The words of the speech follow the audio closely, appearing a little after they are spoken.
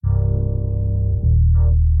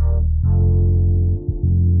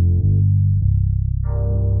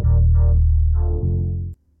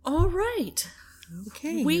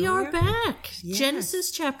Okay. We are back. Yes.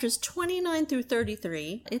 Genesis chapters 29 through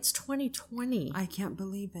 33. It's 2020. I can't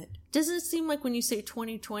believe it. Doesn't it seem like when you say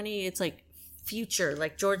 2020, it's like future,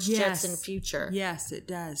 like George Jetson future? Yes, it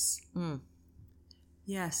does.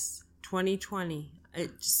 Yes, 2020.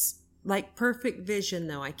 It's like perfect vision,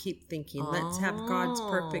 though. I keep thinking, let's have God's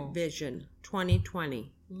perfect vision.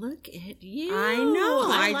 2020. Look at you. I know.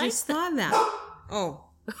 I like just thought that. Oh.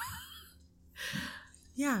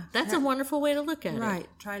 Yeah. That's a wonderful way to look at it. Right.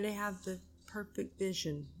 Try to have the perfect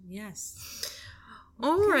vision. Yes.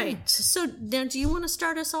 All right. So now do you want to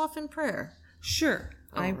start us off in prayer? Sure.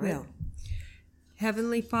 I will.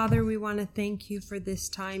 Heavenly Father, we want to thank you for this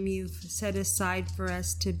time you've set aside for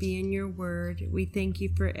us to be in your word. We thank you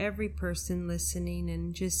for every person listening,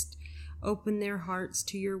 and just open their hearts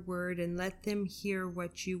to your word and let them hear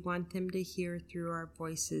what you want them to hear through our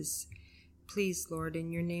voices. Please, Lord,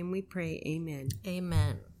 in your name we pray. Amen.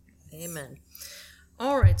 Amen. Amen.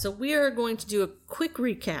 All right, so we are going to do a quick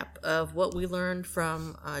recap of what we learned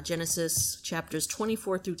from Genesis chapters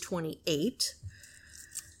 24 through 28.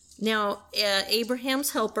 Now,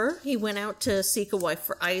 Abraham's helper, he went out to seek a wife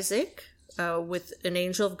for Isaac with an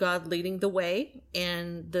angel of God leading the way,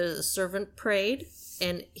 and the servant prayed,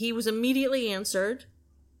 and he was immediately answered.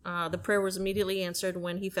 The prayer was immediately answered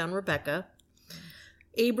when he found Rebekah.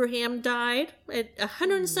 Abraham died at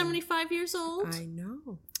 175 years old. I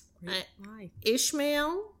know. Great life.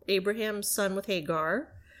 Ishmael, Abraham's son with Hagar,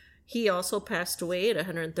 he also passed away at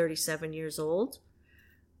 137 years old.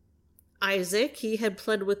 Isaac, he had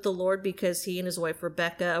pled with the Lord because he and his wife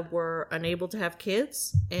Rebekah were unable to have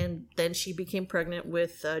kids, and then she became pregnant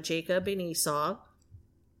with Jacob and Esau.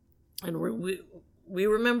 And we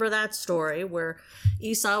remember that story where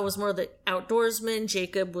Esau was more the outdoorsman,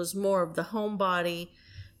 Jacob was more of the homebody,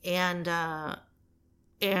 and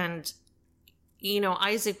you know,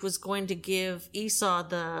 Isaac was going to give Esau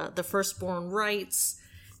the firstborn rights,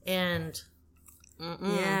 and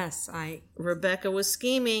Rebekah was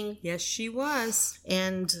scheming. Yes, she was.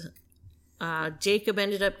 And Jacob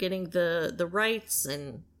ended up getting the rights,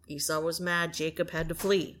 and Esau was mad. Jacob had to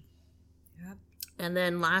flee. Yep. And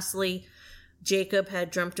then lastly, Jacob had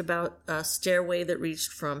dreamt about a stairway that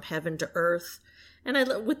reached from heaven to earth. And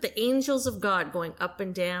with the angels of God going up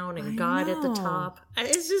and down, and God at the top.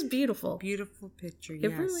 It's just beautiful. Beautiful picture,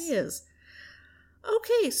 yes. It really is.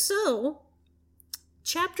 Okay, so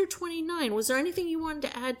chapter 29. Was there anything you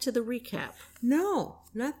wanted to add to the recap? No,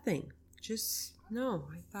 nothing. No,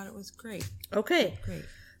 I thought it was great. Okay. Great.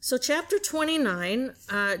 So chapter 29,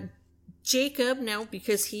 Jacob, now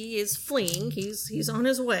because he is fleeing, he's on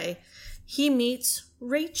his way, he meets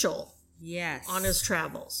Rachel. Yes. On his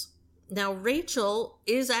travels. Now, Rachel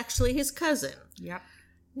is actually his cousin. Yep.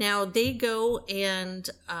 Now, they go and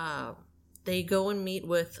meet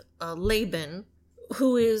with Laban,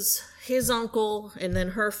 who is his uncle and then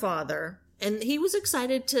her father. And he was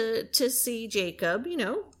excited to see Jacob, you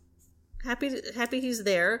know, happy he's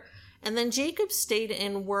there. And then Jacob stayed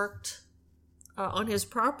and worked on his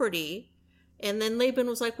property. And then Laban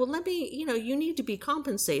was like, well, you need to be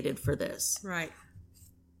compensated for this. Right.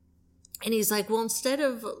 And he's like, well, instead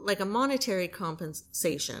of like a monetary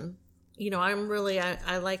compensation, you know, I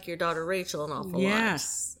like your daughter Rachel an awful lot.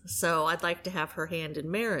 Yes. So I'd like to have her hand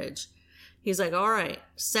in marriage. He's like, all right,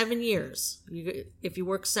 7 years. If you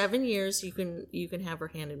work 7 years, you can have her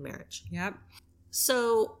hand in marriage. Yep.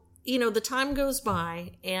 So, you know, the time goes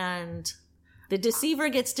by and the deceiver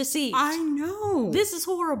gets deceived. I know. This is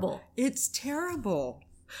horrible. It's terrible.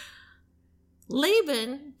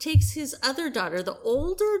 Laban takes his other daughter, the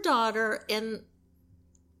older daughter, and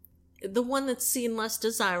the one that's seen less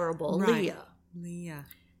desirable, right. Leah.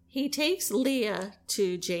 He takes Leah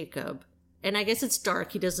to Jacob, and I guess it's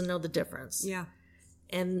dark. He doesn't know the difference. Yeah.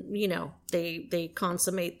 And, you know, they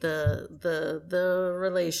consummate the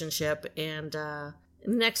relationship, and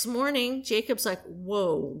next morning, Jacob's like,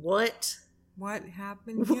 whoa, what? What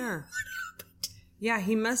happened here? What happened? Yeah,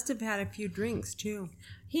 he must have had a few drinks, too.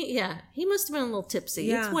 He must have been a little tipsy.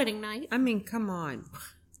 Yeah. It's wedding night. I mean, come on.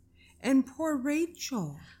 And poor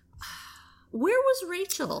Rachel. Where was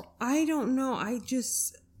Rachel? I don't know.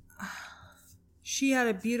 She had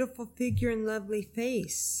a beautiful figure and lovely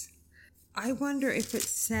face. I wonder if it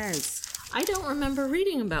says. I don't remember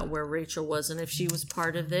reading about where Rachel was and if she was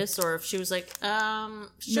part of this or if she was like,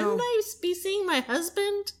 shouldn't I be seeing my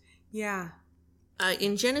husband? Yeah.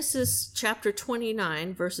 In Genesis chapter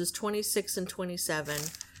 29, verses 26 and 27,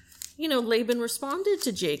 you know, Laban responded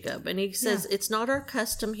to Jacob, and he says, it's not our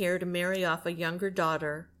custom here to marry off a younger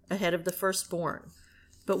daughter ahead of the firstborn.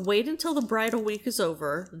 But wait until the bridal week is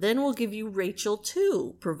over, then we'll give you Rachel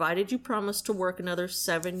too, provided you promise to work another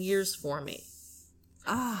 7 years for me.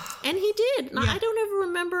 And he did. Yeah. I don't ever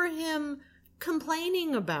remember him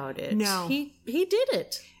complaining about it. No. He did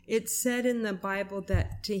it. It said in the Bible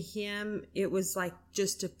that to him it was like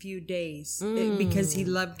just a few days because he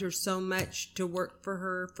loved her so much. To work for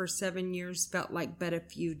her for 7 years felt like but a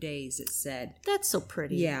few days, it said. That's so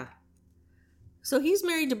pretty. Yeah. So he's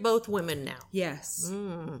married to both women now. Yes.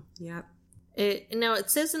 Yep. Now it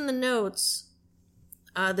says in the notes,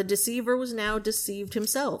 the deceiver was now deceived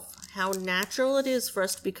himself. How natural it is for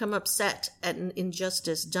us to become upset at an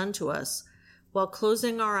injustice done to us, while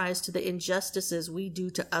closing our eyes to the injustices we do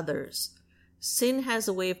to others. Sin has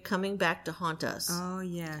a way of coming back to haunt us. Oh,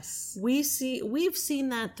 yes. We've seen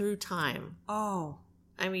that through time. Oh,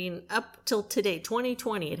 I mean, up till today,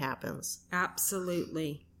 2020, it happens.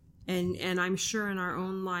 absolutely. And I'm sure in our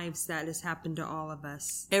own lives that has happened to all of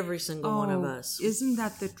us. Every single one of us. Isn't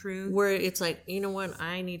that the truth? Where it's like, you know what?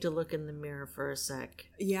 I need to look in the mirror for a sec.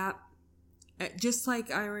 Yeah. Just like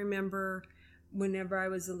I remember whenever I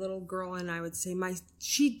was a little girl and I would say,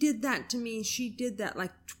 she did that to me, she did that,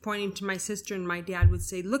 like pointing to my sister, and my dad would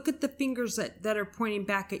say, look at the fingers that are pointing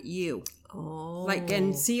back at you. Oh. Like,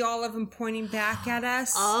 and see all of them pointing back at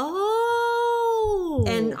us. Oh.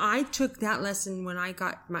 And I took that lesson when I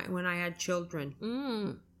had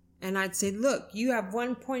children. And I'd say, look, you have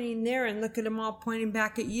one pointing there and look at them all pointing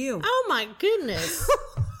back at you. Oh my goodness.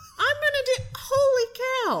 Holy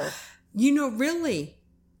cow. Really.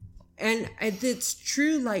 And it's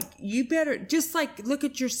true, like, you better, just like, look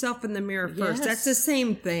at yourself in the mirror first. Yes. That's the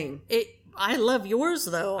same thing. I love yours,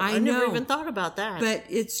 though. I never even thought about that. But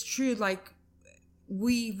it's true, like,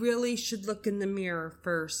 we really should look in the mirror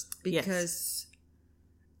first because,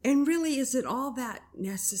 and really, is it all that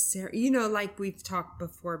necessary? Like we've talked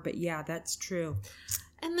before, but yeah, that's true.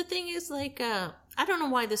 And the thing is, like, I don't know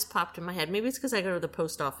why this popped in my head. Maybe it's because I go to the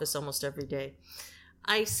post office almost every day.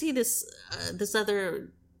 I see this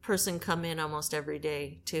other person come in almost every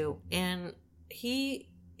day too, and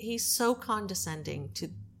he's so condescending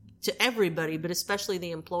to everybody, but especially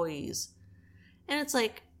the employees. And it's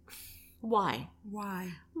like, why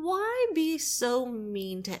be so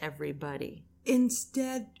mean to everybody?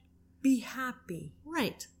 Instead, be happy.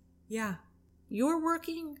 Right. Yeah. You're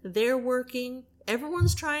working, they're working,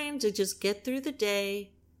 everyone's trying to just get through the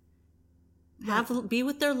day, be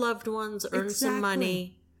with their loved ones, earn some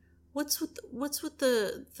money. What's with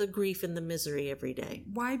the grief and the misery every day?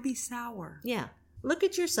 Why be sour? Yeah. Look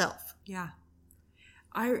at yourself. Yeah.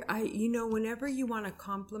 Whenever you want to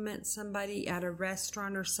compliment somebody at a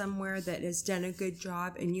restaurant or somewhere that has done a good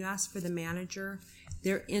job and you ask for the manager,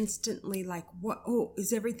 they're instantly like, what? Oh,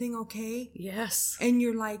 is everything okay? Yes. And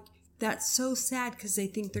you're like, that's so sad because they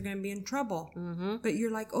think they're going to be in trouble. Mm-hmm. But you're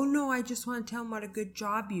like, oh no, I just want to tell them what a good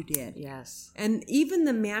job you did. Yes. And even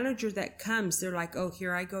the manager that comes, they're like, oh,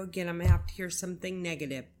 here I go again. I'm going to have to hear something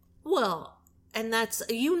negative. Well, and that's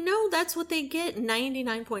what they get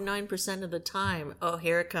 99.9% of the time. Oh,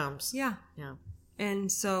 here it comes. Yeah. Yeah.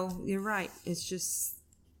 And so you're right. It's just,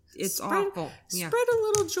 it's awful. Yeah. Spread a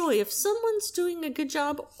little joy. If someone's doing a good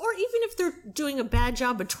job, or even if they're doing a bad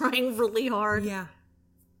job but trying really hard. Yeah.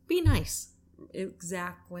 Be nice.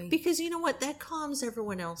 Exactly. Because you know what? That calms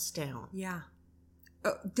everyone else down. Yeah.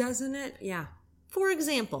 Doesn't it? Yeah. For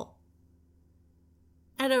example,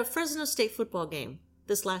 at a Fresno State football game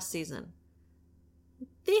this last season,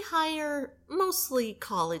 they hire mostly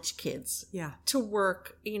college kids to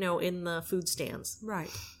work, in the food stands.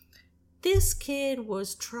 Right. This kid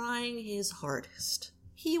was trying his hardest.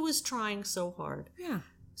 He was trying so hard. Yeah.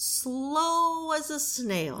 Slow as a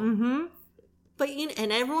snail. Mm-hmm. But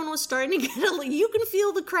and everyone was starting to get you can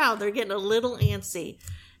feel the crowd. They're getting a little antsy.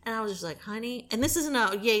 And I was just like, honey, and this isn't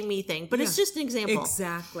a yay me thing, but it's just an example.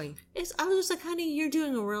 Exactly. I was just like, honey, you're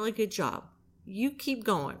doing a really good job. You keep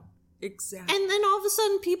going. Exactly. And then all of a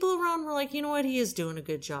sudden people around were like, you know what? He is doing a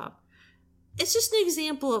good job. It's just an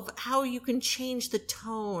example of how you can change the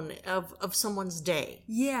tone of someone's day.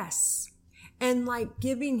 Yes. And like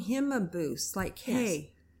giving him a boost. Like,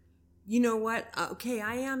 hey, you know what? Okay,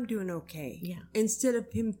 I am doing okay. Yeah. Instead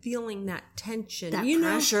of him feeling that tension. That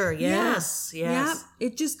pressure. Yes. Yeah. Yes. Yeah.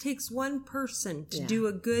 It just takes one person to do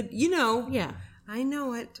a good, Yeah. I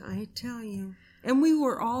know it. I tell you. And we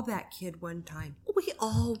were all that kid one time. We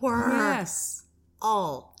all were. Yes.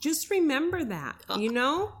 All. Just remember that,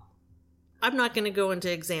 I'm not going to go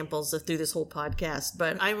into examples through this whole podcast,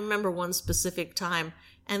 but I remember one specific time,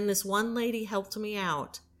 and this one lady helped me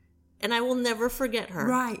out, and I will never forget her.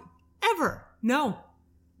 Right. Ever. No.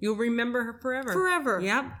 You'll remember her forever. Forever.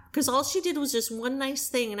 Yep. Because all she did was just one nice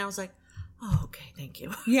thing, and I was like, oh, okay, thank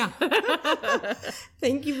you. Yeah.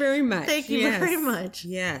 Thank you very much. Thank you very much.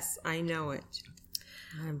 Yes, I know it.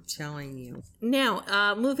 I'm telling you.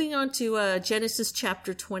 Now, moving on to Genesis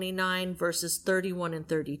chapter 29, verses 31 and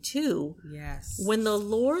 32. Yes. When the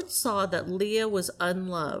Lord saw that Leah was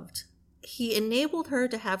unloved, he enabled her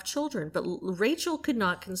to have children, but Rachel could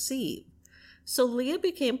not conceive. So Leah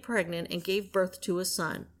became pregnant and gave birth to a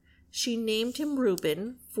son. She named him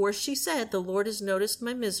Reuben, for she said, "The Lord has noticed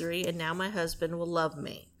my misery, and now my husband will love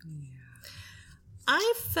me." Yeah.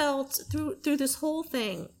 I felt, through this whole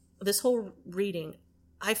thing, this whole reading,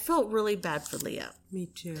 I felt really bad for Leah. Me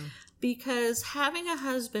too. Because having a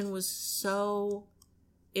husband was so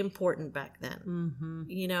important back then. Mm-hmm.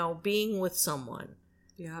 You know, being with someone.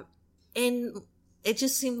 Yep. And it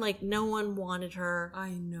just seemed like no one wanted her.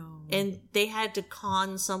 I know. And they had to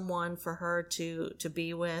con someone for her to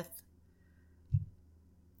be with.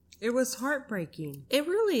 It was heartbreaking. It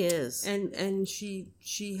really is. And she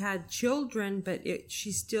had children, but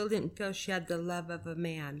she still didn't feel she had the love of a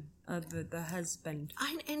man, of the husband.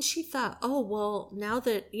 And she thought, oh, well, now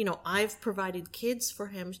that, you know, I've provided kids for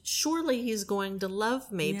him, surely he's going to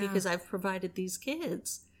love me because I've provided these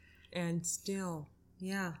kids. And still,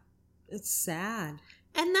 yeah, it's sad.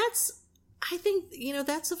 And that's, I think, you know,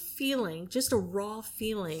 that's a feeling, just a raw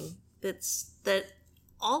feeling that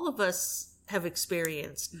all of us have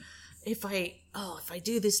experienced. If I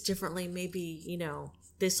do this differently, maybe, you know,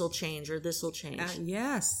 this will change or this will change.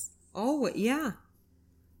 Yes. Oh, yeah.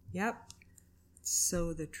 Yep.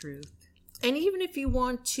 So the truth. And even if you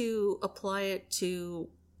want to apply it to,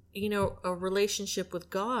 you know, a relationship with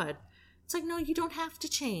God, it's like, no, you don't have to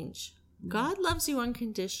change. God loves you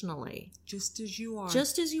unconditionally. Just as you are.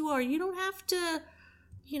 Just as you are. You don't have to,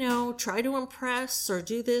 you know, try to impress or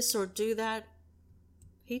do this or do that.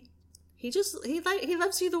 He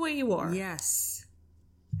loves you the way you are. Yes.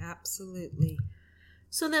 Absolutely.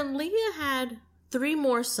 So then Leah had 3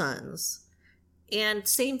 more sons. And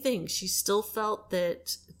same thing. She still felt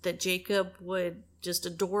that Jacob would just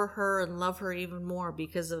adore her and love her even more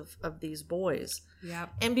because of these boys.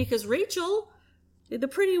 Yep. And because Rachel, the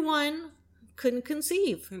pretty one, couldn't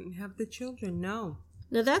conceive. Couldn't have the children, no.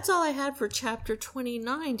 Now that's all I had for chapter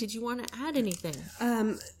 29. Did you want to add anything?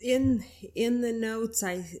 In the notes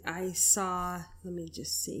I saw, let me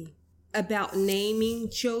just see, about naming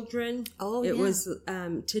children. Oh, it was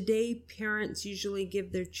today parents usually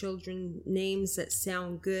give their children names that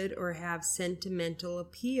sound good or have sentimental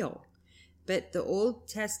appeal. But the Old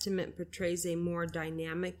Testament portrays a more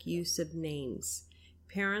dynamic use of names.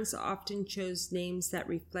 Parents often chose names that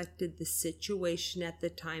reflected the situation at the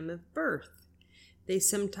time of birth. They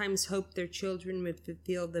sometimes hoped their children would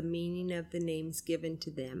fulfill the meaning of the names given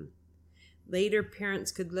to them. Later,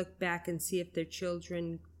 parents could look back and see if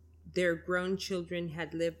their grown children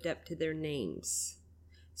had lived up to their names.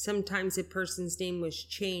 Sometimes a person's name was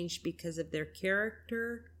changed because of their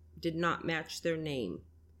character did not match their name.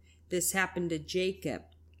 This happened to Jacob.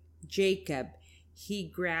 He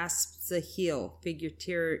grasps the heel,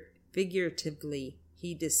 figuratively,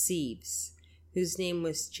 he deceives, whose name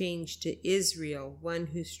was changed to Israel, one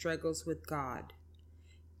who struggles with God.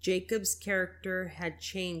 Jacob's character had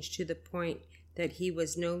changed to the point that he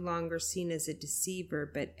was no longer seen as a deceiver,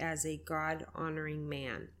 but as a God-honoring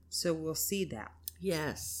man. So we'll see that.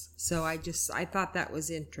 Yes. So I thought that was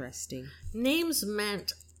interesting. Names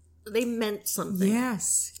meant something.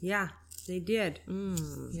 Yes. Yeah, they did.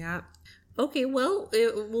 Yeah. Okay, well,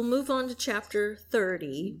 we'll move on to chapter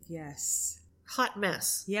 30. Yes. Hot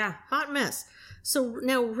mess. Yeah. Hot mess. So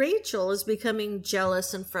now Rachel is becoming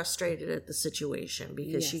jealous and frustrated at the situation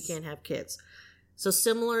because she can't have kids. So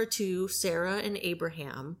similar to Sarah and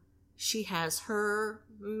Abraham, she has her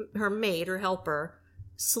maid or helper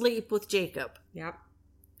sleep with Jacob. Yep.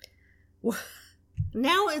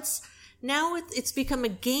 Now it's become a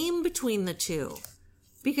game between the two,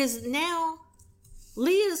 because now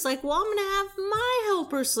Leah's like, well, I'm going to have my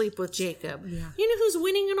helper sleep with Jacob. Yeah. You know who's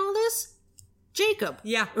winning in all this? Jacob.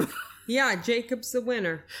 Yeah. Yeah, Jacob's the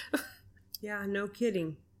winner. Yeah, no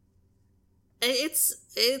kidding.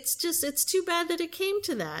 It's too bad that it came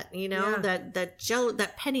to that, you know,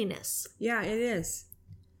 that pettiness. Yeah, it is.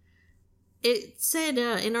 It said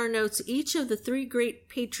in our notes, each of the 3 great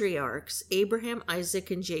patriarchs, Abraham, Isaac,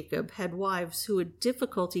 and Jacob, had wives who had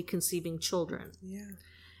difficulty conceiving children. Yeah.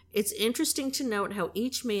 It's interesting to note how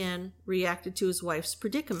each man reacted to his wife's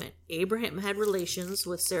predicament. Abraham had relations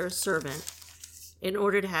with Sarah's servant in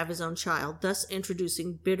order to have his own child, thus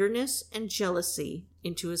introducing bitterness and jealousy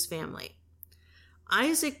into his family.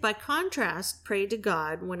 Isaac, by contrast, prayed to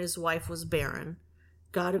God when his wife was barren.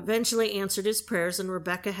 God eventually answered his prayers, and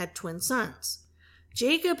Rebekah had twin sons.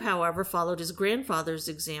 Jacob, however, followed his grandfather's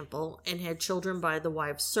example and had children by the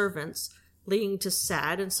wives' servants, leading to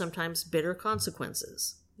sad and sometimes bitter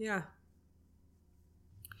consequences. Yeah.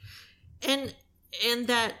 And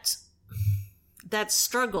that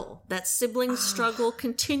struggle, that sibling struggle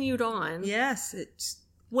continued on. Yes, it's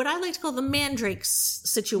what I like to call the Mandrake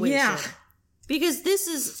situation. Yeah. Because this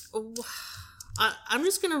is, I'm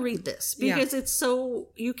just going to read this because it's so,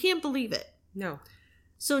 you can't believe it. no.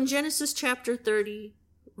 So in Genesis chapter 30,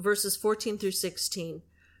 verses 14 through 16,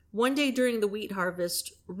 one day during the wheat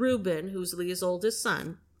harvest, Reuben, who's Leah's oldest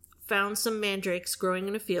son, found some mandrakes growing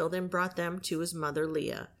in a field and brought them to his mother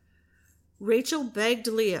Leah. Rachel begged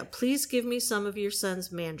Leah, "Please give me some of your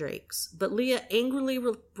son's mandrakes." But Leah angrily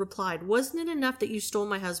replied, "Wasn't it enough that you stole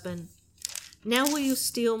my husband? Now will you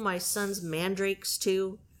steal my son's mandrakes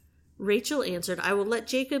too?" Rachel answered, "I will let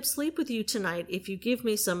Jacob sleep with you tonight if you give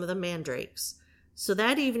me some of the mandrakes." So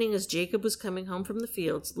that evening, as Jacob was coming home from the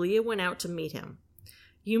fields, Leah went out to meet him.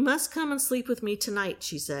 "You must come and sleep with me tonight,"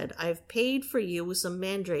 she said. "I have paid for you with some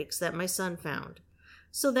mandrakes that my son found."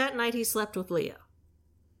 So that night he slept with Leah.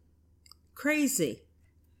 Crazy.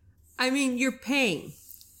 I mean, you're paying.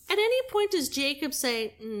 At any point does Jacob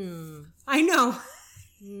say, I know.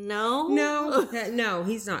 no? No,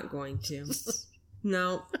 he's not going to.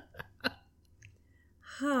 No.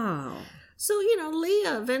 How? So,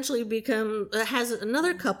 Leah eventually has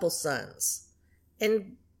another couple sons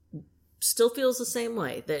and still feels the same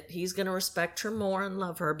way, that he's going to respect her more and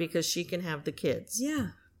love her because she can have the kids.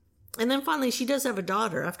 Yeah. And then finally she does have a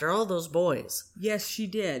daughter after all those boys. Yes, she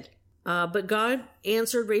did. But God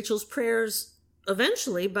answered Rachel's prayers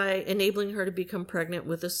eventually by enabling her to become pregnant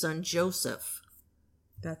with a son, Joseph.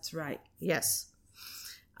 That's right. Yes.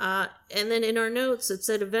 And then in our notes, it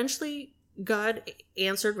said eventually God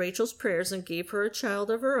answered Rachel's prayers and gave her a child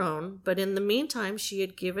of her own. But in the meantime, she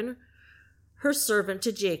had given her servant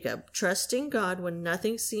to Jacob. Trusting God when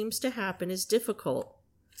nothing seems to happen is difficult.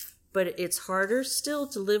 But it's harder still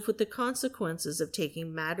to live with the consequences of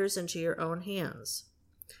taking matters into your own hands.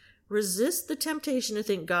 Resist the temptation to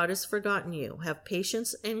think God has forgotten you. Have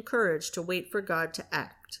patience and courage to wait for God to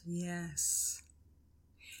act. Yes.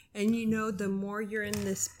 And the more you're in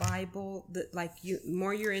this Bible,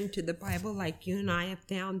 more you're into the Bible, like you and I have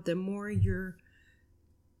found, the more you're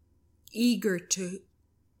eager to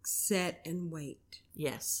sit and wait.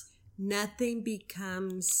 Yes. Nothing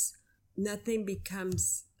becomes,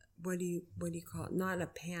 what do you call it? Not a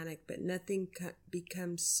panic, but nothing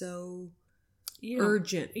becomes so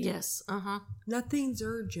urgent. Yes. Nothing's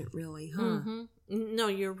urgent, really, huh? Mm-hmm. No,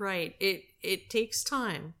 you're right. It takes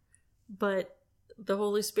time, but the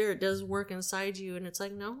Holy Spirit does work inside you, and it's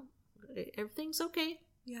like, no, everything's okay.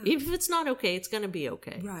 Yeah. Even if it's not okay, it's going to be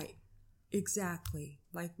okay. Right. Exactly.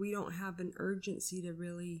 Like, we don't have an urgency to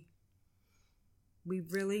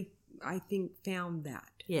we've really, I think, found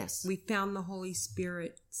that. Yes. We found the Holy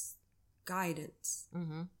Spirit's guidance.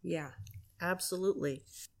 Mm-hmm. Yeah. Absolutely.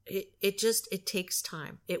 It takes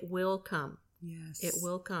time. It will come. Yes. It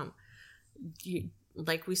will come.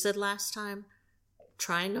 Like we said last time,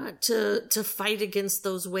 try not to fight against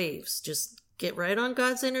those waves. Just get right on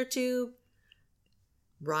God's inner tube.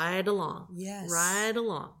 Ride along. Yes. Ride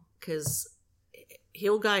along. Because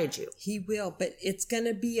He'll guide you. He will. But it's going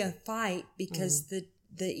to be a fight because the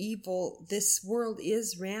evil, this world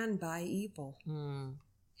is ran by evil. Mm.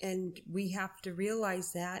 And we have to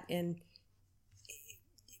realize that. And,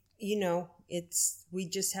 we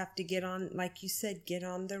just have to get on, like you said, get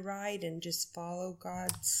on the ride and just follow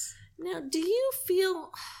God's. Now, do you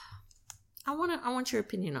feel, I want your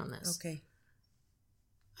opinion on this. Okay.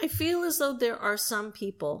 I feel as though there are some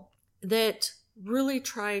people that really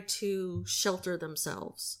try to shelter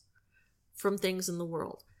themselves from things in the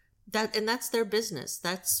world. And that's their business.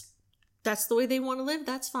 That's the way they want to live.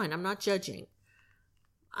 That's fine. I'm not judging.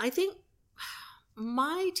 I think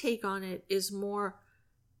my take on it is more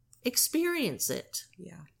experience it.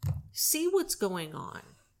 Yeah. See what's going on.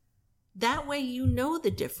 That way you know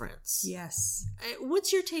the difference. Yes.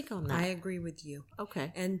 What's your take on that? I agree with you.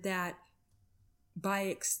 Okay. And that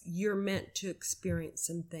you're meant to experience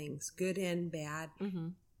some things, good and bad. Mm-hmm.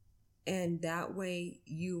 And that way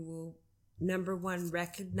you will, number one,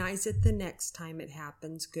 recognize it the next time it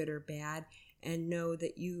happens, good or bad, and know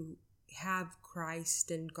that you have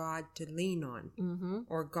Christ and God to lean on,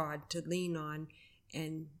 or God to lean on,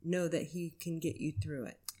 and know that He can get you through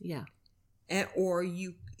it. Yeah. Or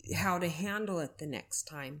how to handle it the next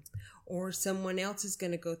time. Or someone else is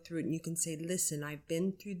going to go through it and you can say, listen, I've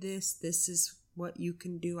been through this. This is what you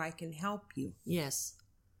can do. I can help you. Yes.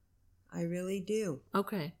 I really do.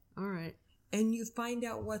 Okay. All right. And you find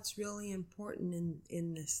out what's really important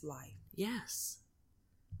in this life. Yes.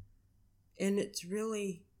 And it's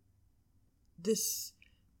really this,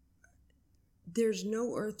 there's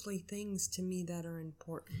no earthly things to me that are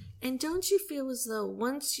important. And don't you feel as though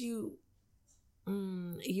once you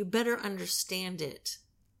better understand it,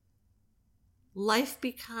 life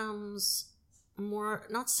becomes more,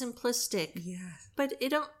 not simplistic, but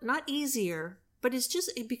not easier, but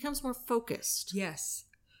it becomes more focused. Yes.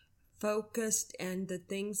 Focused, and the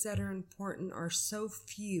things that are important are so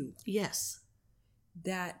few. Yes.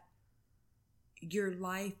 That your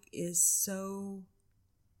life is so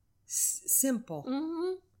simple.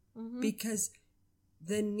 Because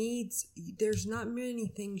the needs, there's not many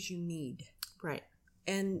things you need. Right.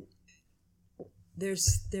 And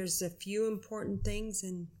there's a few important things,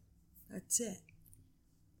 and that's it.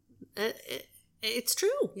 It's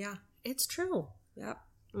true. Yeah. It's true. Yep.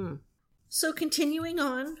 So continuing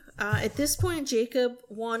on, at this point, Jacob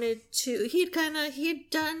he had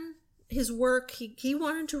done his work. He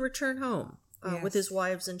wanted to return home with his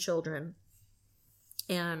wives and children.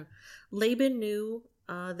 And Laban knew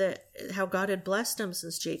that how God had blessed him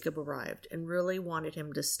since Jacob arrived and really wanted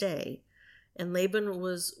him to stay. And Laban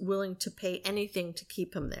was willing to pay anything to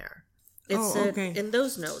keep him there. It said in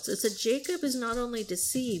those notes, it said Jacob is not only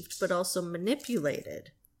deceived, but also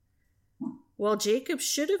manipulated. While Jacob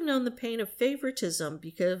should have known the pain of favoritism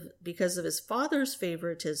because of his father's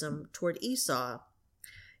favoritism toward Esau,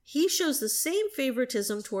 he shows the same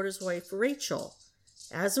favoritism toward his wife Rachel.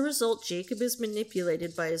 As a result, Jacob is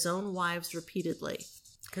manipulated by his own wives repeatedly.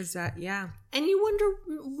 And you wonder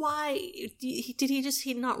why. Did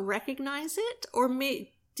he not recognize it? Or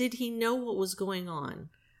did he know what was going on?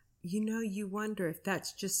 You wonder if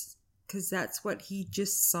that's just because that's what he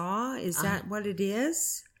just saw. Is that what it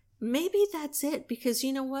is? Maybe that's it, because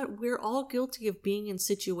you know what? We're all guilty of being in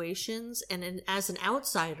situations, and as an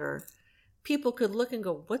outsider, people could look and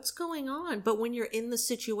go, what's going on? But when you're in the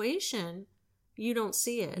situation, you don't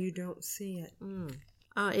see it. You don't see it.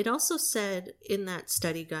 It also said in that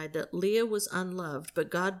study guide that Leah was unloved,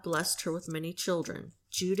 but God blessed her with many children.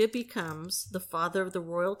 Judah becomes the father of the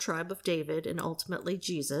royal tribe of David and ultimately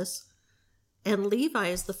Jesus. And Levi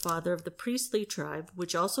is the father of the priestly tribe,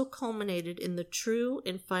 which also culminated in the true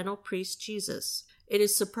and final priest Jesus.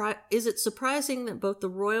 Is it surprising that both the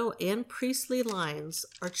royal and priestly lines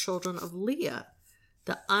are children of Leah,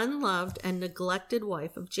 the unloved and neglected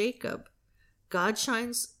wife of Jacob? God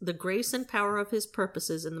shines the grace and power of his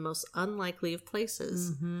purposes in the most unlikely of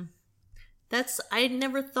places. I had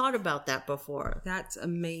never thought about that before. That's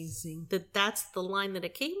amazing. That's the line that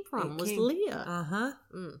it came from, was Leah.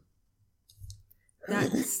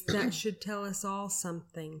 That should tell us all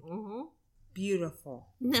something. Beautiful.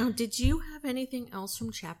 Now, did you have anything else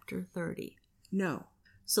from chapter 30? No.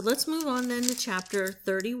 So let's move on then to chapter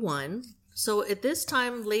 31. So at this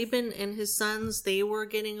time, Laban and his sons, they were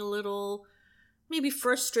getting a little maybe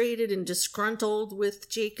frustrated and disgruntled with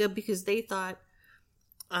Jacob because they thought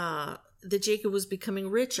that Jacob was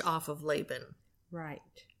becoming rich off of Laban. Right.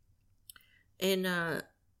 In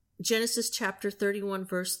Genesis chapter 31,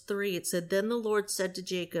 verse 3, it said, Then the Lord said to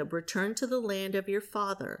Jacob, Return to the land of your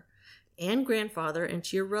father and grandfather and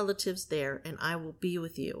to your relatives there, and I will be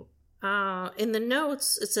with you. In the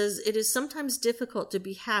notes, it says, It is sometimes difficult to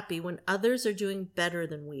be happy when others are doing better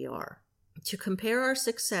than we are. To compare our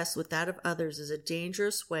success with that of others is a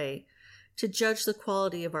dangerous way to judge the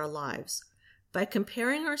quality of our lives. By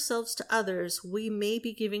comparing ourselves to others, we may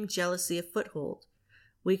be giving jealousy a foothold.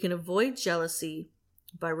 We can avoid jealousy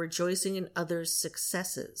by rejoicing in others'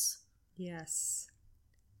 successes. Yes.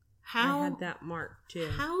 I had that marked too.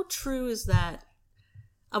 How true is that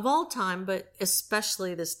of all time, but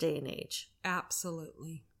especially this day and age?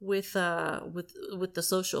 Absolutely. With the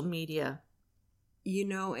social media.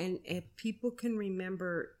 And if people can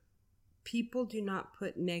remember, people do not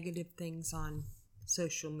put negative things on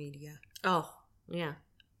social media. Oh, yeah.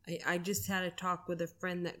 I just had a talk with a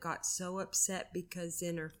friend that got so upset because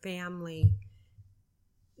in her family,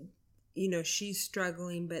 she's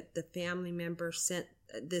struggling, but the family member sent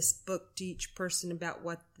this book to each person about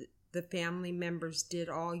what the family members did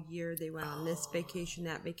all year. They went on this vacation,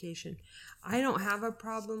 that vacation. I don't have a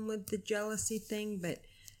problem with the jealousy thing, but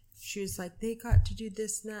she was like, they got to do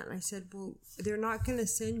this and that. And I said, well, they're not going to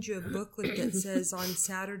send you a booklet that says on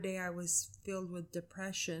Saturday I was filled with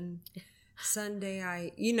depression.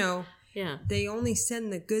 Sunday Yeah. They only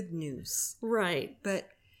send the good news. Right. But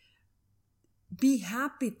be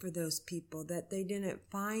happy for those people that they didn't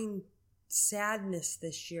find sadness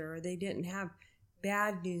this year, or they didn't have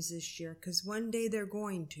bad news this year, because one day they're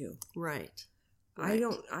going to. Right. I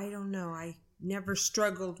don't know. I never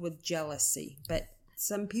struggled with jealousy, but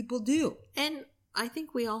some people do. And I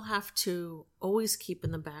think we all have to always keep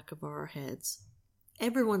in the back of our heads,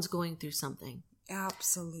 everyone's going through something.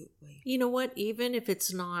 Absolutely. You know what? Even if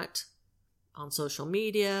it's not on social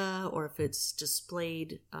media or if it's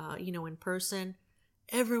displayed, in person,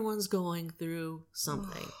 everyone's going through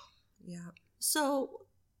something. Yeah. So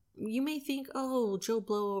you may think, oh, Joe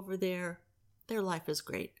Blow over there, their life is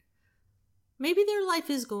great. Maybe their life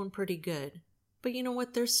is going pretty good, but you know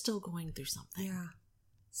what? They're still going through something. Yeah.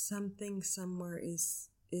 Something somewhere is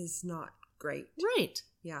not great. Right.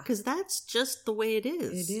 Yeah. Because that's just the way it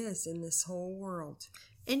is. It is in this whole world.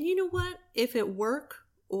 And you know what? If at work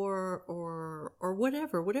or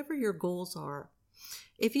whatever your goals are,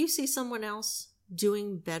 if you see someone else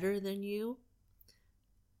doing better than you,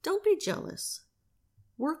 don't be jealous.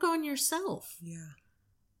 Work on yourself. Yeah.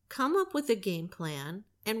 Come up with a game plan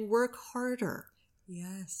and work harder.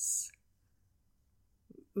 Yes.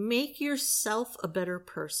 Make yourself a better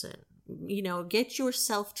person. Get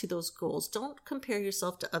yourself to those goals. Don't compare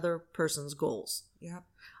yourself to other person's goals. Yep.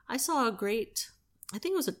 I saw I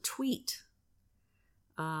think it was a tweet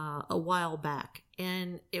a while back,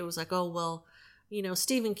 and it was like, oh, well,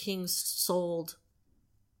 Stephen King sold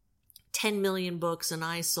 10 million books and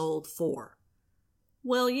I sold 4.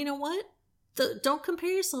 Well, you know what? Don't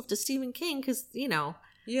compare yourself to Stephen King because,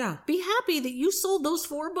 Yeah. be happy that you sold those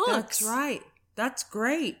 4 books. That's right. That's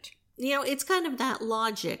great. It's kind of that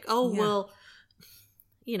logic. Oh, Yeah.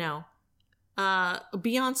 well,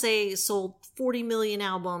 Beyonce sold 40 million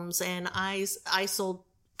albums and I sold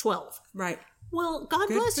 12. Right. Well, God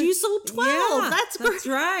Good bless for- you, you sold 12. Yeah, That's great.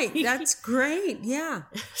 right. That's great. Yeah.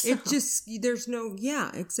 So- It just, there's no, yeah,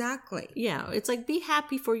 exactly. Yeah, it's like be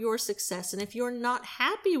happy for your success. And if you're not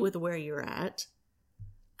happy with where you're at,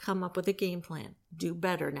 come up with a game plan. Do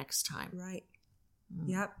better next time. Right.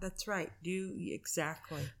 Yep, that's right.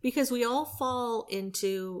 Exactly. Because we all fall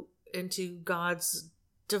into God's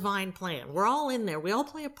divine plan. We're all in there. We all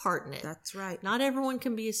play a part in it. That's right. Not everyone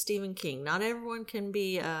can be a Stephen King. Not everyone can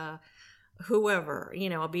be whoever, a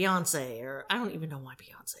Beyonce, or I don't even know why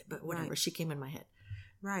Beyonce, but whatever. Right. She came in my head.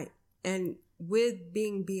 Right. And with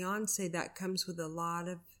being Beyonce, that comes with a lot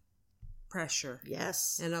of pressure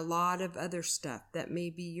Yes. and a lot of other stuff that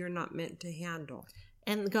maybe you're not meant to handle.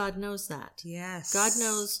 And God knows that. Yes. God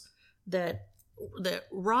knows that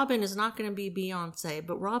Robin is not going to be Beyonce,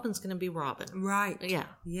 but Robin's going to be Robin. Right. Yeah.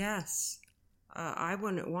 Yes. I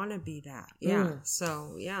wouldn't want to be that. Yeah. Mm.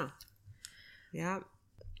 So, yeah. Yeah.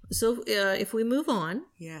 So if we move on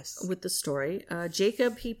Yes. with the story,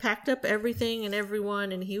 Jacob, he packed up everything and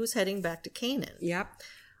everyone, and he was heading back to Canaan. Yep.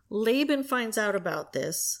 Laban finds out about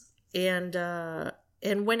this and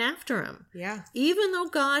went after him. Yeah. Even though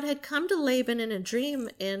God had come to Laban in a dream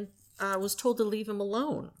and was told to leave him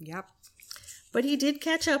alone. Yep. But he did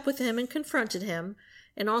catch up with him and confronted him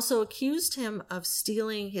and also accused him of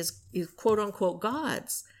stealing his quote-unquote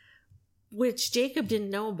gods, which Jacob didn't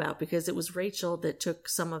know about because it was Rachel that took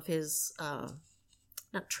some of his,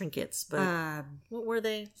 not trinkets, but what were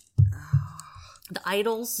they? The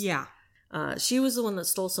idols? Yeah. She was the one that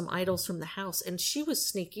stole some idols from the house, and she was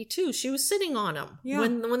sneaky too. She was sitting on them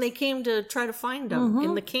when they came to try to find them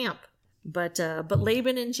in the camp. But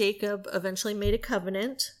Laban and Jacob eventually made a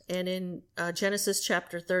covenant, and in Genesis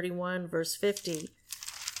chapter 31, verse 50,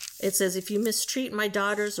 it says, "If you mistreat my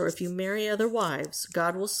daughters or if you marry other wives,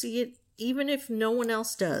 God will see it, even if no one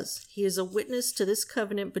else does. He is a witness to this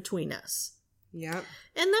covenant between us." Yep.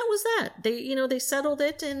 And that was that. They settled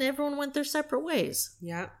it, and everyone went their separate ways.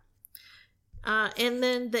 Yep. And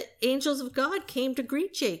then the angels of God came to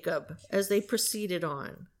greet Jacob as they proceeded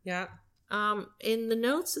on. Yep. In the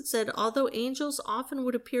notes it said, although angels often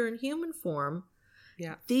would appear in human form,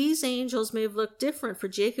 Yeah. these angels may have looked different, for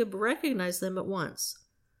Jacob recognized them at once.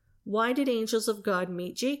 Why did angels of God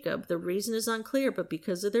meet Jacob? The reason is unclear, but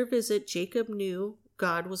because of their visit, Jacob knew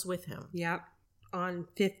God was with him. Yep. On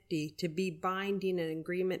 50, to be binding, an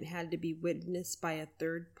agreement had to be witnessed by a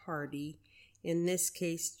third party. In this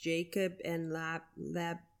case, Jacob and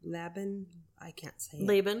Laban, I can't say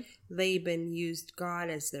it. Laban used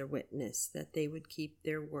God as their witness, that they would keep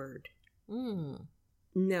their word. Mm.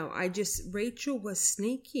 No, Rachel was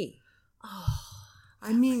sneaky. Oh,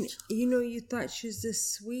 I mean, you thought she was this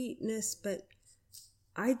sweetness, but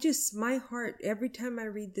my heart, every time I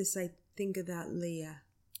read this, I think of that Leah.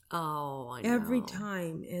 oh, I know. Every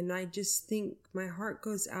time. And I just think my heart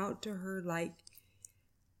goes out to her like,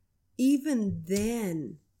 even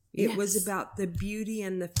then, it was Yes. about the beauty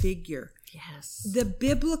and the figure. Yes. The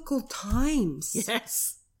biblical times.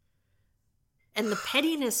 Yes. And the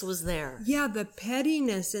pettiness was there. Yeah, the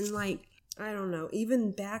pettiness and I don't know,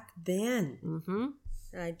 even back then. Mm-hmm.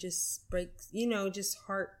 I just just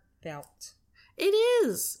heartfelt. It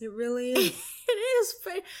is. It really is. It is.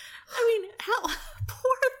 I mean, how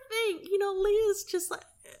poor thing. Leah's just like,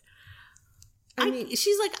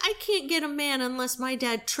 she's like, I can't get a man unless my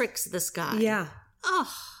dad tricks this guy. Yeah.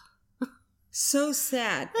 Oh, so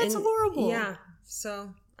sad. That's horrible. Yeah.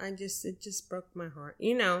 So it just broke my heart.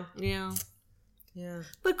 Yeah. Yeah.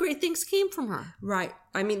 But great things came from her. Right.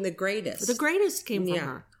 I mean, the greatest. The greatest came from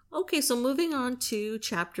her. Okay, so moving on to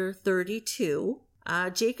chapter 32.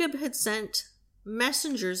 Jacob had sent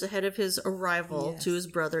messengers ahead of his arrival to his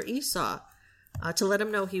brother Esau to let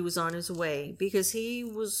him know he was on his way, because he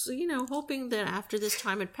was, hoping that after this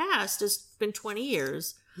time had passed, it's been 20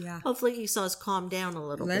 years. Yeah. Hopefully Esau's calmed down a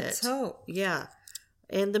little bit. Let's hope. Yeah.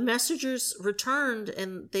 And the messengers returned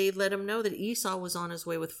and they let him know that Esau was on his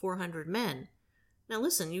way with 400 men. Now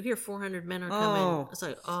listen, you hear 400 men are coming. Oh. It's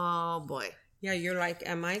like, oh boy. Yeah, you're like,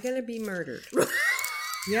 am I going to be murdered?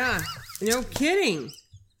 Yeah. No kidding.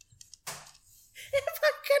 If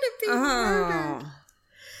I'm going to be murdered.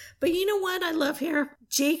 But you know what I love here?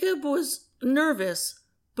 Jacob was nervous,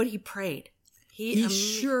 but he prayed. He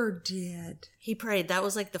sure did. He prayed. That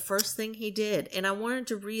was like the first thing he did. And I wanted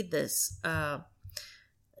to read this,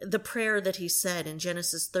 the prayer that he said in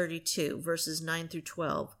Genesis 32, verses 9 through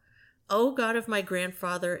 12. O God of my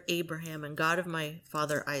grandfather Abraham and God of my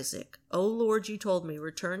father Isaac, O Lord, you told me,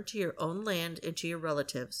 return to your own land and to your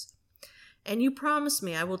relatives. And you promised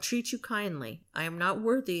me I will treat you kindly. I am not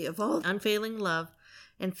worthy of all unfailing love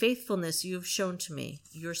and faithfulness you have shown to me,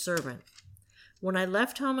 your servant. When I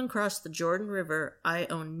left home and crossed the Jordan River, I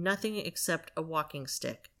owned nothing except a walking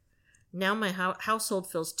stick. Now my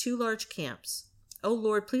household fills 2 large camps. O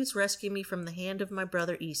Lord, please rescue me from the hand of my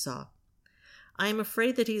brother Esau. I am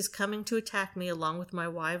afraid that he is coming to attack me along with my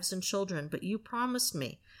wives and children, but you promised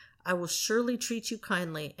me, I will surely treat you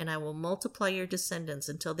kindly, and I will multiply your descendants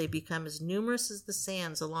until they become as numerous as the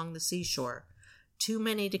sands along the seashore, too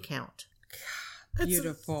many to count.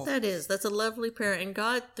 Beautiful. That's a lovely prayer. And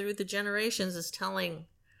God, through the generations, is telling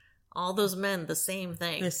all those men the same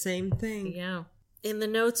thing. The same thing. Yeah. In the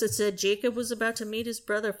notes, it said Jacob was about to meet his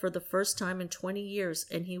brother for the first time in 20 years,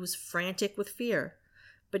 and he was frantic with fear.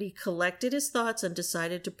 But he collected his thoughts and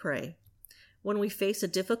decided to pray. When we face a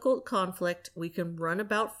difficult conflict, we can run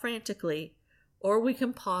about frantically, or we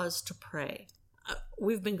can pause to pray.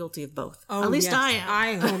 We've been guilty of both. Oh, at least I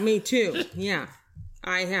am. Me too. Yeah,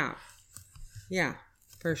 I have. Yeah,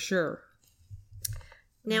 for sure.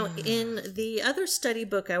 Now, in the other study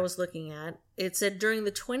book I was looking at, it said during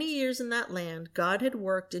the 20 years in that land, God had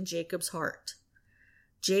worked in Jacob's heart.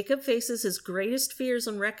 Jacob faces his greatest fears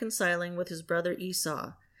on reconciling with his brother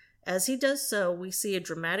Esau. As he does so, we see a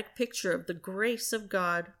dramatic picture of the grace of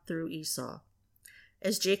God through Esau.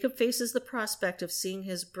 As Jacob faces the prospect of seeing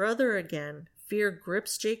his brother again, fear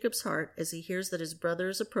grips Jacob's heart as he hears that his brother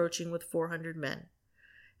is approaching with 400 men.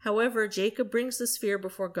 However, Jacob brings this fear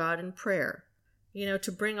before God in prayer,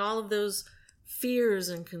 to bring all of those fears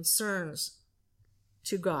and concerns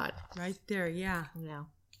to God. Right there, yeah. Yeah.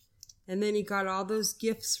 And then he got all those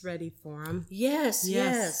gifts ready for him.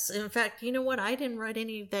 Yes. In fact, you know what? I didn't write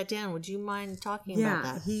any of that down. Would you mind talking about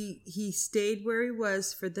that? Yeah, he stayed where he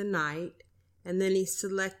was for the night, and then he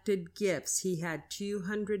selected gifts. He had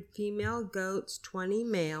 200 female goats, 20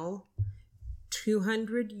 male,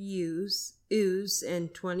 200 ewes,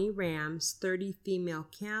 and 20 rams, 30 female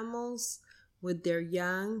camels with their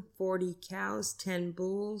young, 40 cows, 10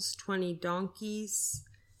 bulls, 20 donkeys,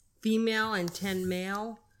 female and 10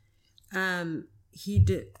 male. He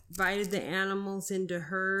divided the animals into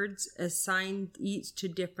herds, assigned each to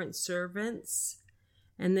different servants,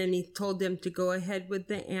 and then he told them to go ahead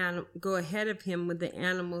of him with the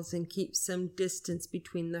animals and keep some distance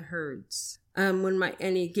between the herds.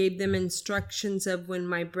 And he gave them instructions of when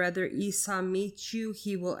my brother Esau meets you,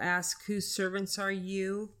 he will ask, whose servants are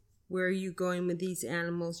you? Where are you going with these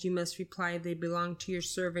animals? You must reply, they belong to your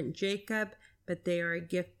servant Jacob, but they are a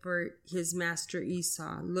gift for his master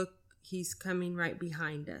Esau. Look, he's coming right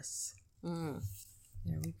behind us. There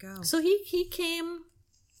we go. So he came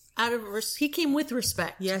he came with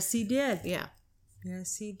respect. Yes, he did. Yeah.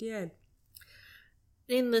 Yes, he did.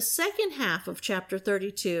 In the second half of chapter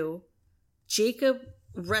 32, Jacob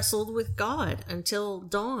wrestled with God until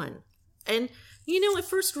dawn. And, at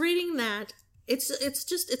first reading that, it's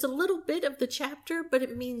a little bit of the chapter, but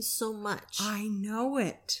it means so much. I know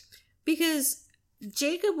it. Because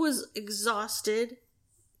Jacob was exhausted.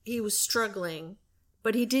 He was struggling,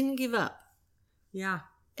 but he didn't give up. Yeah.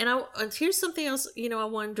 And here's something else, I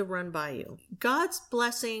wanted to run by you. God's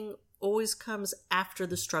blessing always comes after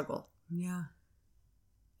the struggle. Yeah.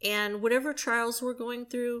 And whatever trials we're going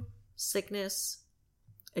through, sickness,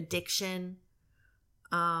 addiction,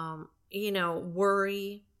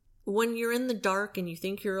 worry, when you're in the dark and you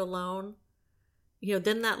think you're alone,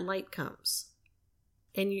 then that light comes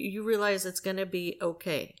and you realize it's going to be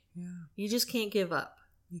okay. Yeah. You just can't give up.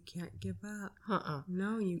 You can't give up.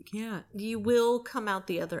 No, you can't. You will come out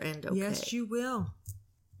the other end okay. Yes, you will.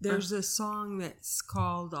 There's a song that's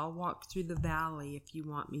called I'll Walk Through the Valley If You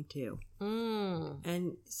Want Me to.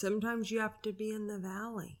 And sometimes you have to be in the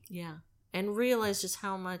valley. Yeah. And realize just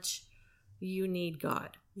how much you need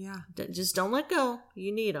God. Yeah. Just don't let go.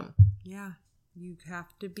 You need him. Yeah. You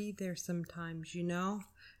have to be there sometimes,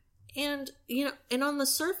 And, and on the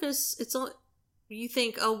surface, it's all, you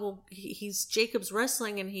think, oh, well, he's Jacob's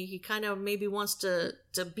wrestling and he kind of maybe wants to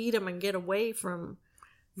beat him and get away from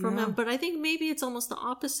him. But I think maybe it's almost the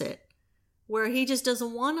opposite, where he just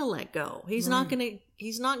doesn't want to let go. He's not going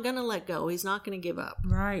to let go. He's not going to give up.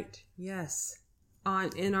 Right. Yes.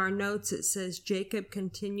 In our notes, it says Jacob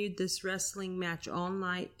continued this wrestling match all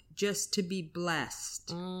night just to be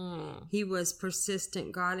blessed. He was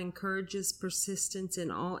persistent. God encourages persistence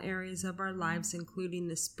in all areas of our lives, including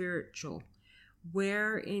the spiritual.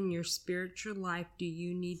 Where in your spiritual life do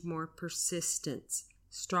you need more persistence?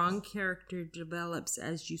 Strong character develops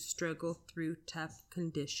as you struggle through tough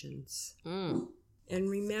conditions. And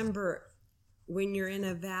remember, when you're in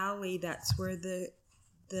a valley, that's where the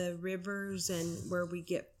rivers and where we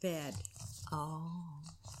get fed.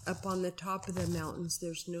 Up on the top of the mountains,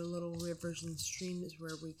 there's no little rivers and streams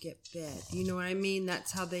where we get fed. You know what I mean?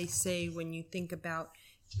 That's how they say when you think about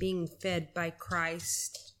being fed by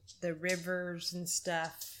Christ, the rivers and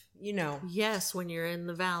stuff, Yes, when you're in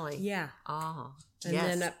the valley. Yeah. And yes.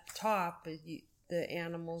 then up top, the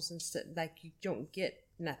animals and stuff, like you don't get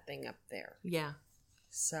nothing up there. Yeah.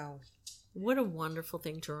 So. What a wonderful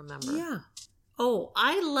thing to remember. Yeah. Oh,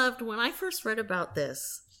 I loved when I first read about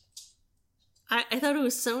this. I thought it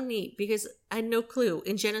was so neat because I had no clue.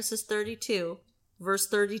 In Genesis 32, verse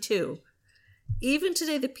 32, even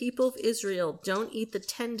today the people of Israel don't eat the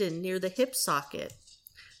tendon near the hip socket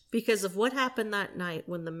because of what happened that night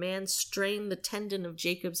when the man strained the tendon of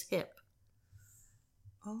Jacob's hip.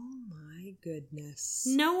 Oh my goodness.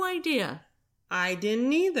 No idea. I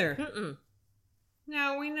didn't either.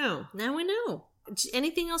 Now we know.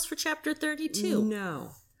 Anything else for chapter 32?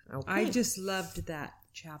 No. Okay. I just loved that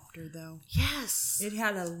chapter though. Yes. It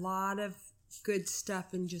had a lot of good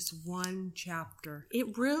stuff in just one chapter.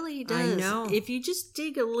 It really does. I know. If you just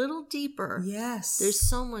dig a little deeper. Yes. There's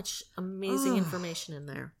so much amazing information in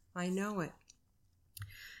there. I know it.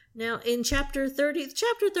 Now, in chapter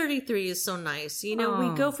 33 is so nice. We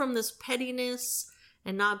go from this pettiness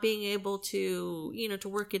and not being able to, to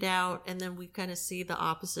work it out. And then we kind of see the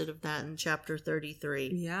opposite of that in chapter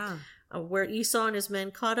 33. Yeah. Where Esau and his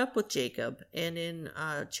men caught up with Jacob. And in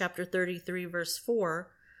chapter 33, verse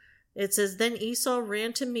 4, it says, Then Esau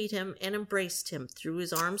ran to meet him and embraced him, threw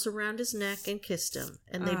his arms around his neck and kissed him.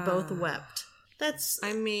 And they both wept. It's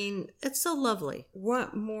so lovely.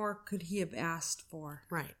 What more could he have asked for?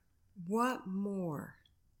 Right. What more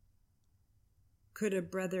could a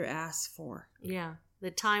brother ask for? Yeah. The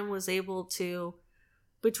time was able to,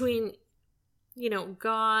 between,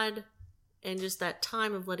 God and just that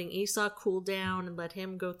time of letting Esau cool down and let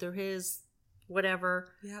him go through his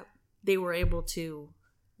whatever. Yep. They were able to.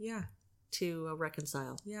 Yeah. To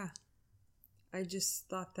reconcile. Yeah. I just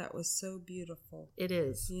thought that was so beautiful. It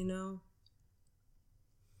is.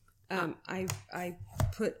 I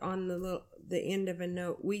put on the end of a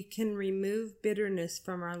note, we can remove bitterness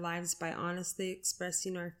from our lives by honestly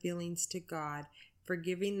expressing our feelings to God,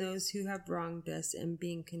 forgiving those who have wronged us, and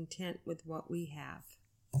being content with what we have.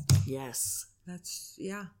 Yes.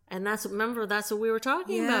 And that's what we were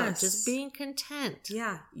talking about, just being content.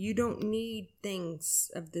 Yeah. You don't need things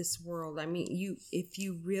of this world. I mean, if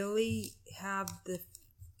you really have the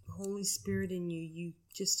Holy Spirit in you, you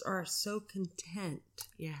just are so content.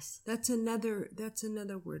 Yes. That's another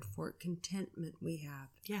word for it. Contentment we have.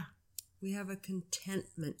 Yeah. We have a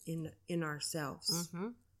contentment in ourselves. Mm-hmm.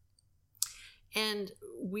 And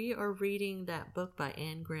we are reading that book by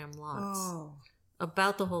Anne Graham Lotz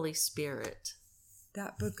about the Holy Spirit.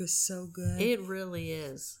 That book is so good. It really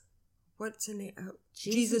is. What's the name?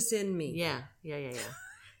 Jesus in Me. Yeah.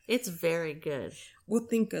 It's very good. We'll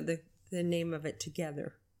think of the name of it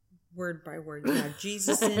together. Word by word. Yeah,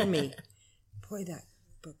 Jesus in Me. Boy, that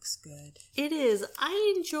book's good. It is.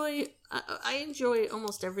 I enjoy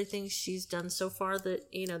almost everything she's done so far that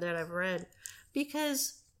I've read,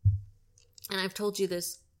 because, and I've told you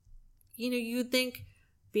this, you'd think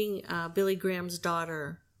being Billy Graham's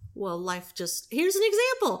daughter, well, life just, here's an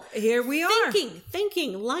example. Here we are.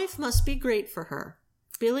 Thinking life must be great for her.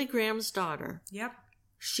 Billy Graham's daughter. Yep.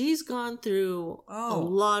 she's gone through a Oh.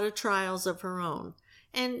 lot of trials of her own.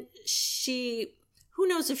 And who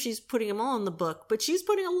knows if she's putting them all in the book, but she's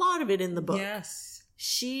putting a lot of it in the book. Yes.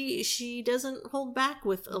 She doesn't hold back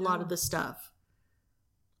with a lot of the stuff.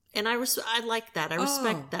 And I like that. I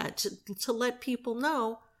respect that. To let people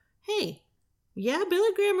know, hey, yeah,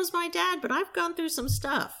 Billy Graham was my dad, but I've gone through some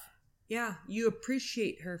stuff. Yeah, you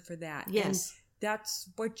appreciate her for that. Yes. And that's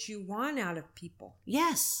what you want out of people.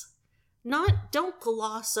 Yes. Don't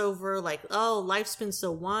gloss over like, oh, life's been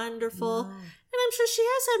so wonderful. No. And I'm sure she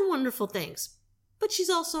has had wonderful things, but she's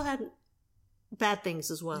also had bad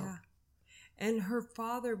things as well. Yeah. And her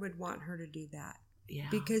father would want her to do that. Yeah.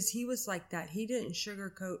 Because he was like that. He didn't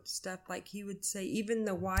sugarcoat stuff. Like he would say, even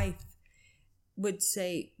the wife would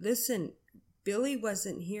say, listen, Billy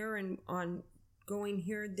wasn't here and on going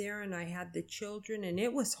here and there, and I had the children, and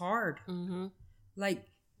it was hard. Mm-hmm. Like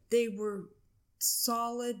they were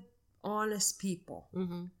solid, honest people.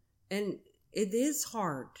 Mm-hmm. And it is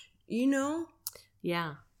hard, you know?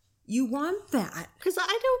 Yeah. You want that. Because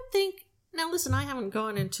I don't think, now listen, I haven't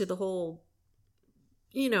gone into the whole,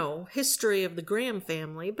 history of the Graham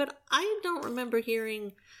family, but I don't remember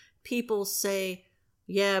hearing people say,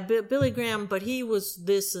 yeah, Billy Graham, but he was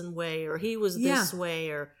this and way, or he was this way,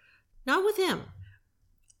 or not with him.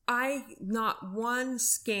 Not one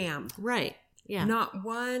scam. Right. Yeah. Not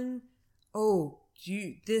one,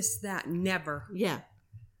 this, that, never. Yeah.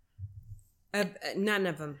 None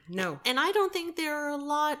of them. No. And I don't think there are a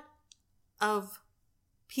lot of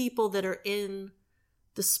people that are in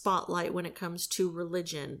the spotlight when it comes to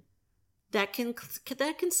religion that can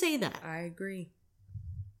say that. I agree.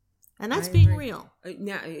 And that's being real.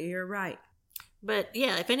 No, you're right. But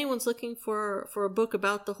yeah, if anyone's looking for a book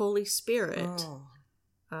about the Holy Spirit,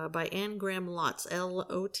 by Anne Graham Lotz,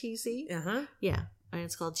 Lotz. Uh-huh. Yeah. And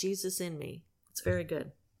it's called Jesus in Me. It's very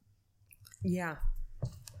good. Yeah.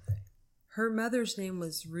 Her mother's name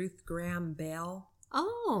was Ruth Graham Bell.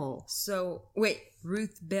 Oh. So,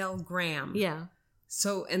 Ruth Bell Graham. Yeah.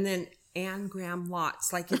 So, and then Anne Graham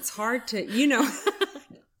Lotz. Like, it's hard to,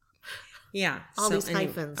 Yeah. All these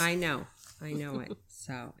hyphens. I know it.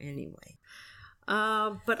 So, anyway.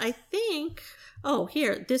 But I think,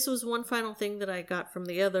 this was one final thing that I got from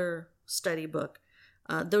the other study book.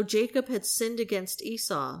 Though Jacob had sinned against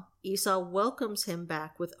Esau, Esau welcomes him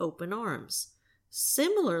back with open arms.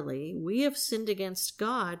 Similarly, we have sinned against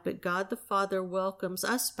God, but God the Father welcomes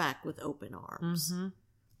us back with open arms. Mm-hmm.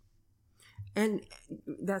 And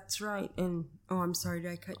that's right. And, I'm sorry,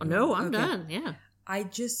 did I cut you No, off? I'm done. Yeah. I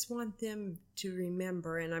just want them to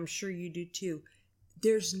remember, and I'm sure you do too,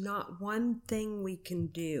 there's not one thing we can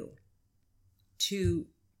do to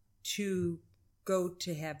go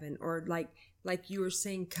to heaven, or like you were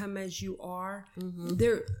saying, come as you are. Mm-hmm.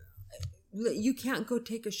 You can't go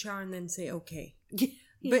take a shower and then say, okay. Yeah.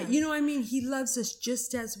 But you know what I mean? He loves us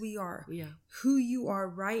just as we are. Yeah. Who you are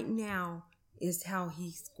right now is how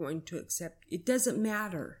he's going to accept. It doesn't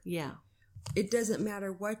matter. Yeah. It doesn't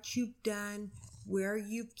matter what you've done, where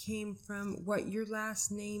you came from, what your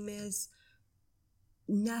last name is.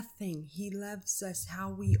 Nothing. He loves us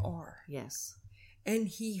how we are. Yes. And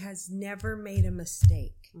he has never made a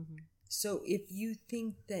mistake. Mm-hmm. So if you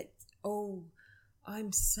think that,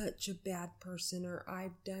 I'm such a bad person, or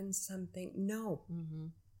I've done something, no. Mm-hmm.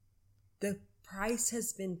 The price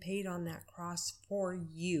has been paid on that cross for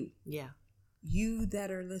you. Yeah. You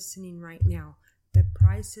that are listening right now, the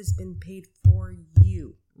price has been paid for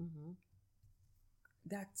you. Mm-hmm.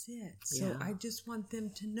 That's it. So Yeah. I just want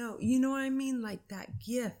them to know, you know what I mean? Like that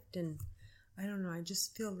gift. And I don't know, I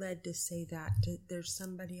just feel led to say that. There's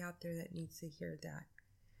somebody out there that needs to hear that.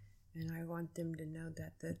 And I want them to know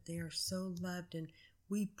that they are so loved, and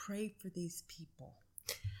we pray for these people.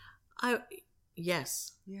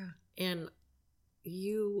 Yes. Yeah. And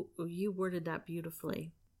you worded that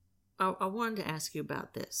beautifully. I wanted to ask you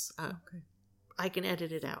about this. Okay. I can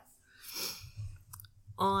edit it out.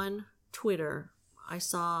 On Twitter, I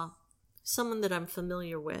saw someone that I'm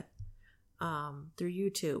familiar with through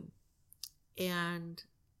YouTube. And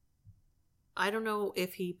I don't know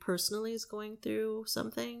if he personally is going through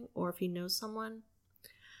something or if he knows someone,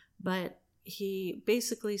 but he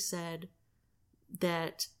basically said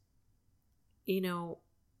that,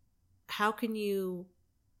 how can you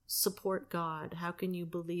support God? How can you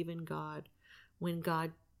believe in God when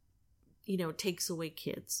God, takes away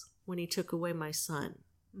kids? When he took away my son?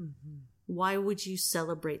 Mm-hmm. Why would you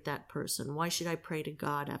celebrate that person? Why should I pray to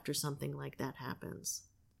God after something like that happens?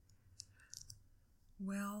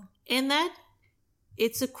 Well, And that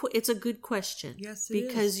it's a good question. Yes,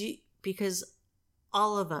 it because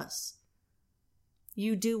all of us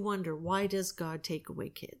you do wonder, why does God take away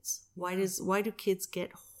kids? Why do kids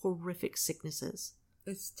get horrific sicknesses?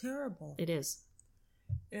 It's terrible. It is.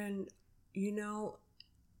 And, you know,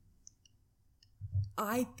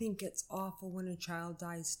 I think it's awful when a child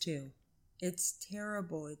dies too. It's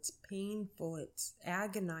terrible. It's painful. It's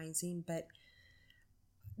agonizing. But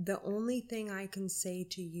the only thing I can say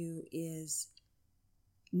to you is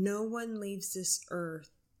no one leaves this earth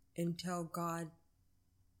until God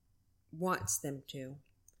wants them to.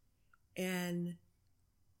 And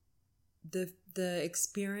the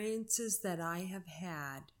experiences that I have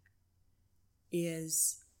had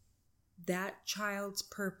is that child's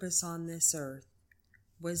purpose on this earth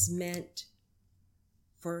was meant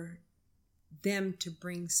for them to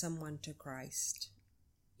bring someone to Christ.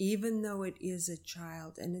 Even though it is a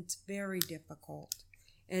child, and it's very difficult,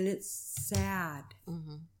 and it's sad.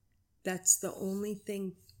 Mm-hmm. That's the only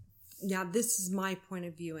thing. Now, this is my point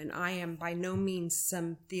of view, and I am by no means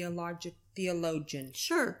some theologian.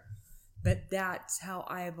 Sure. But that's how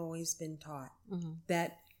I have always been taught. Mm-hmm.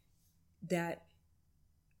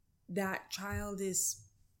 That child is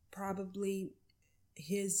probably,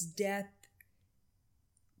 his death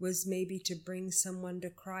was maybe to bring someone to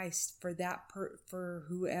Christ, for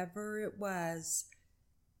whoever it was,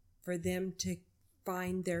 for them to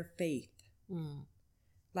find their faith. Mm.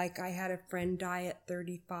 Like I had a friend die at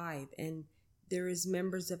 35, and there is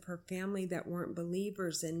members of her family that weren't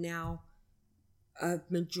believers, and now a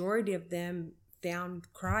majority of them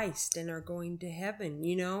found Christ and are going to heaven,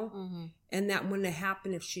 you know? Mm-hmm. And that wouldn't have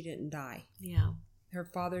happened if she didn't die. Yeah. Her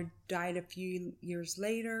father died a few years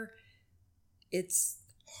later. It's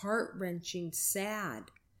heart-wrenching, sad.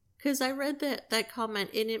 Because I read that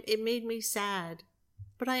comment, and it made me sad,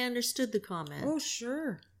 but I understood the comment. Oh,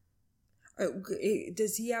 sure.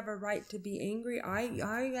 Does he have a right to be angry?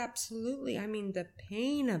 I absolutely. I mean, the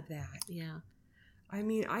pain of that. Yeah. I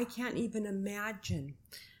mean, I can't even imagine.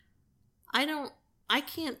 I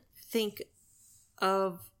can't think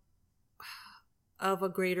of a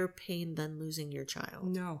greater pain than losing your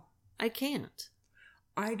child. No. I can't.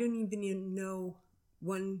 I don't even know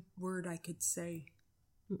one word I could say.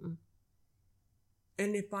 Mm-mm.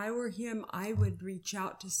 And if I were him, I would reach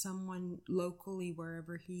out to someone locally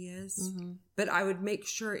wherever he is. Mm-hmm. But I would make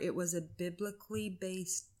sure it was a biblically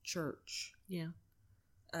based church. Yeah.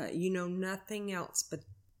 Nothing else but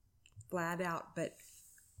flat out.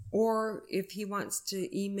 Or if he wants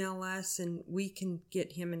to email us and we can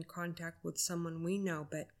get him in contact with someone we know.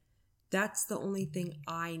 But that's the only thing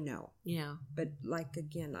I know. Yeah. But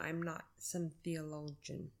again, I'm not some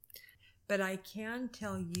theologian. But I can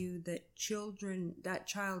tell you that that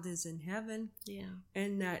child is in heaven. Yeah.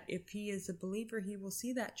 And that if he is a believer, he will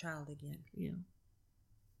see that child again. Yeah.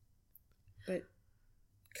 But,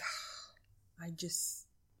 God,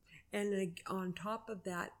 and on top of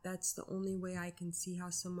that, that's the only way I can see how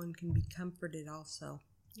someone can be comforted also.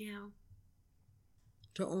 Yeah.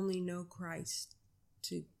 To only know Christ.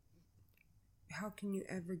 How can you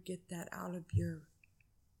ever get that out of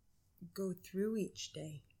go through each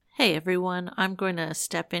day? Hey everyone, I'm going to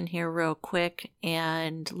step in here real quick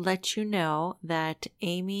and let you know that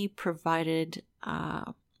Amy provided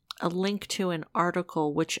a link to an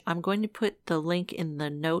article, which I'm going to put the link in the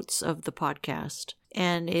notes of the podcast.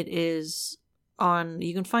 And it is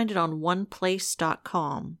you can find it on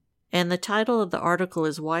oneplace.com. And the title of the article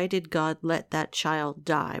is Why Did God Let That Child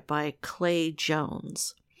Die? By Clay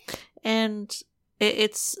Jones. And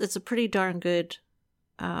it's a pretty darn good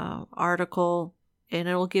article. And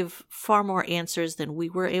it'll give far more answers than we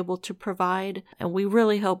were able to provide. And we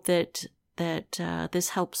really hope that this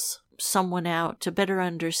helps someone out to better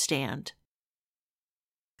understand.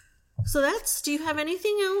 So do you have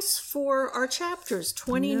anything else for our chapters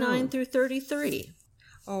 29 through 33?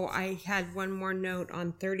 Oh, I had one more note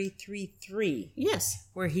on 33:3. Yes.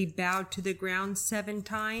 Where he bowed to the ground 7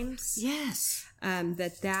 times. Yes.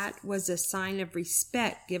 That was a sign of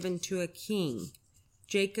respect given to a king.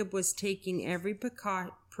 Jacob was taking every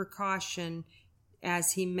precaution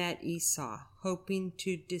as he met Esau, hoping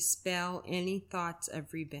to dispel any thoughts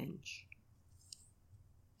of revenge.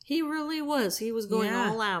 He really was. He was going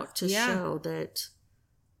all out to show that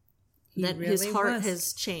really his heart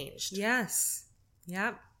has changed. Yes.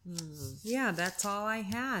 Yep. Yeah, that's all I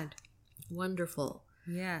had. Wonderful.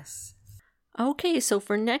 Yes. Okay, so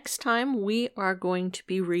for next time, we are going to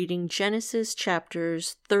be reading Genesis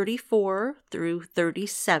chapters 34 through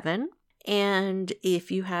 37. And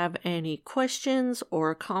if you have any questions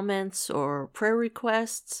or comments or prayer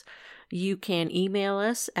requests, you can email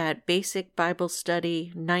us at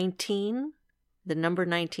basicbiblestudy19, the number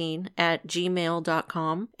 19, at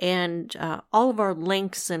gmail.com. And all of our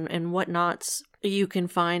links and whatnots you can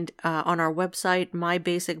find on our website,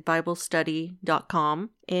 mybasicbiblestudy.com.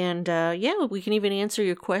 And we can even answer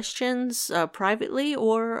your questions privately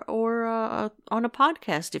or on a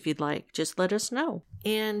podcast if you'd like. Just let us know.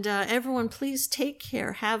 And everyone, please take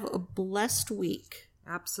care. Have a blessed week.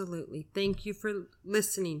 Absolutely. Thank you for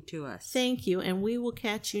listening to us. Thank you, and we will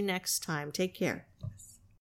catch you next time. Take care.